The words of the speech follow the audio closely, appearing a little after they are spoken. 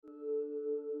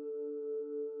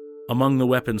Among the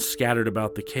weapons scattered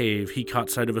about the cave, he caught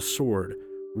sight of a sword,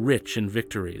 rich in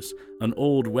victories, an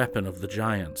old weapon of the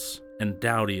giants, and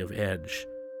doughty of edge,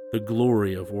 the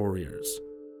glory of warriors.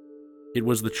 It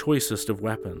was the choicest of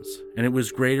weapons, and it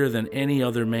was greater than any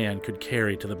other man could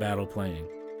carry to the battle-plain,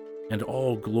 and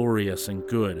all glorious and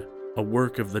good, a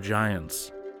work of the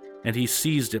giants. And he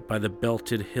seized it by the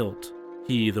belted hilt,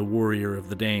 he the warrior of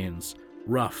the Danes,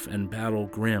 rough and battle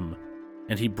grim,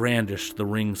 and he brandished the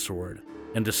ring sword,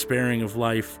 and despairing of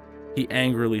life, he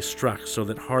angrily struck so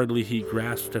that hardly he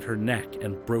grasped at her neck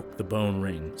and broke the bone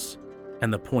rings,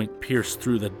 and the point pierced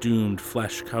through the doomed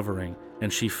flesh covering,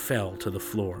 and she fell to the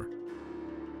floor.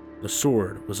 The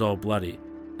sword was all bloody,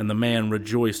 and the man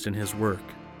rejoiced in his work.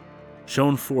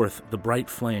 Shone forth the bright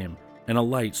flame, and a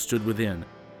light stood within,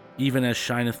 even as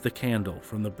shineth the candle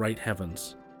from the bright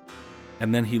heavens.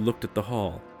 And then he looked at the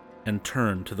hall, and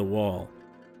turned to the wall,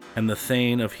 and the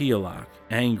Thane of Healach,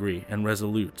 angry and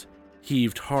resolute,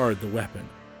 heaved hard the weapon,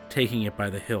 taking it by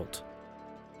the hilt.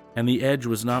 And the edge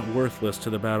was not worthless to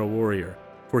the battle warrior,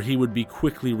 for he would be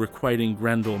quickly requiting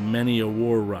Grendel many a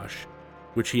war rush,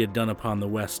 which he had done upon the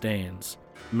West Danes,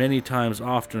 many times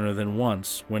oftener than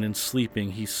once when in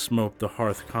sleeping he smote the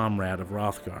hearth comrade of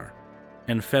Hrothgar,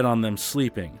 and fed on them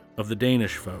sleeping, of the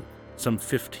Danish folk, some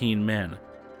 15 men,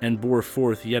 and bore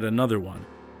forth yet another one,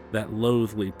 that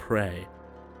loathly prey,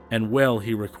 and well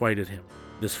he requited him,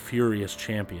 this furious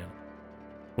champion,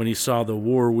 when he saw the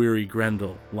war-weary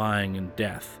Grendel lying in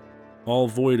death, all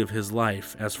void of his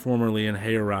life, as formerly in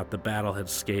Heorot the battle had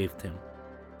scathed him.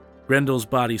 Grendel's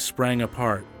body sprang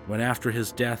apart, when after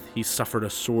his death he suffered a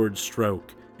sword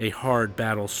stroke, a hard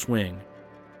battle swing,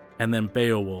 and then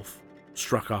Beowulf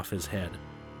struck off his head.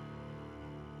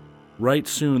 Right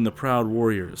soon the proud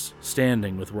warriors,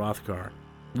 standing with Hrothgar,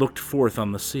 looked forth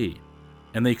on the sea,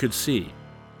 and they could see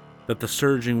that the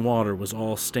surging water was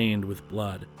all stained with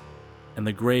blood, and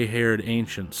the gray-haired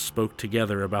ancients spoke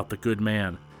together about the good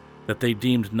man, that they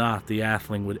deemed not the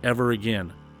atheling would ever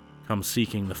again come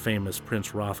seeking the famous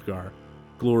Prince Hrothgar,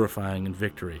 glorifying in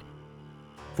victory,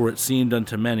 for it seemed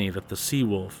unto many that the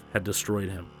sea-wolf had destroyed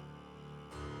him.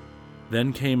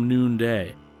 Then came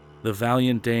noonday, the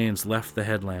valiant Danes left the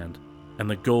headland, and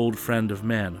the gold friend of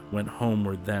men went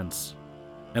homeward thence.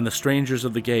 And the strangers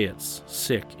of the Geats,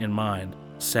 sick in mind,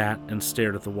 sat and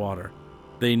stared at the water.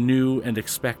 They knew and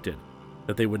expected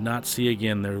that they would not see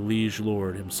again their liege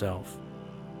lord himself.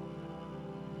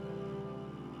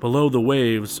 Below the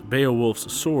waves,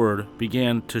 Beowulf's sword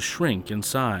began to shrink in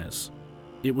size.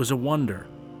 It was a wonder.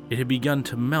 It had begun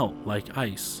to melt like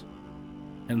ice.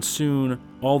 And soon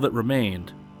all that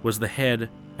remained was the head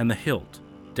and the hilt,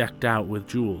 decked out with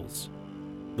jewels.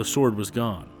 The sword was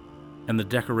gone, and the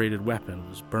decorated weapon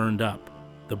was burned up.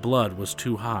 The blood was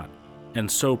too hot, and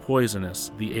so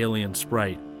poisonous the alien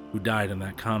sprite who died in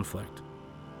that conflict.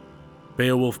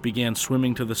 Beowulf began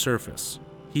swimming to the surface,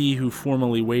 he who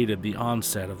formerly waited the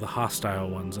onset of the hostile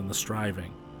ones and the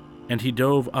striving, and he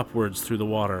dove upwards through the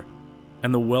water,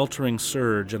 and the weltering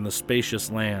surge and the spacious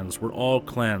lands were all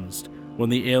cleansed when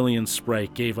the alien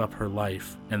sprite gave up her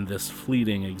life and this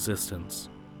fleeting existence.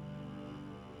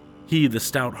 He, the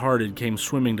stout-hearted, came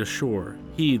swimming to shore,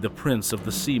 he, the prince of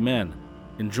the sea men,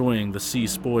 enjoying the sea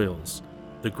spoils,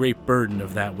 the great burden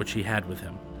of that which he had with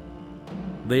him.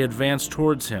 They advanced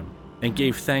towards him, and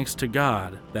gave thanks to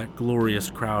God, that glorious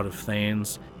crowd of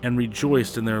thanes, and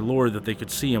rejoiced in their lord that they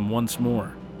could see him once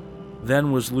more.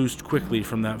 Then was loosed quickly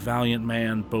from that valiant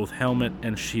man both helmet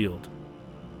and shield.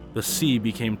 The sea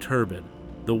became turbid,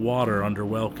 the water under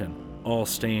welkin, all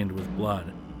stained with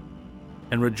blood.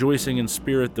 And rejoicing in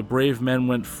spirit, the brave men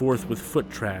went forth with foot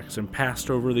tracks and passed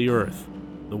over the earth,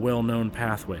 the well-known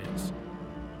pathways.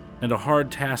 And a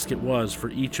hard task it was for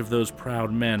each of those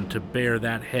proud men to bear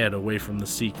that head away from the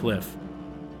sea cliff.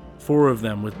 4 of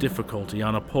them with difficulty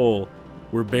on a pole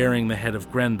were bearing the head of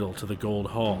Grendel to the gold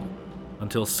hall,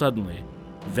 until suddenly,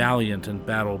 valiant and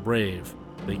battle-brave,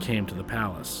 they came to the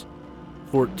palace.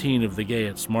 14 of the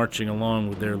Geats marching along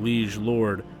with their liege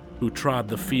lord, who trod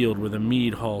the field where the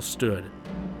mead hall stood.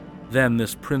 Then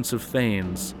this prince of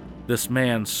thanes, this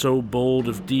man so bold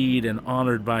of deed and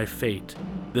honored by fate,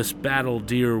 this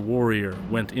battle-dear warrior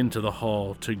went into the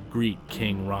hall to greet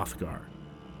King Hrothgar.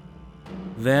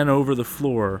 Then over the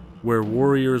floor, where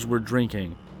warriors were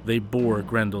drinking, they bore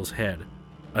Grendel's head,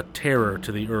 a terror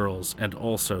to the earls and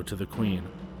also to the queen,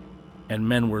 and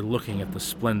men were looking at the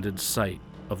splendid sight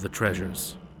of the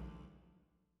treasures.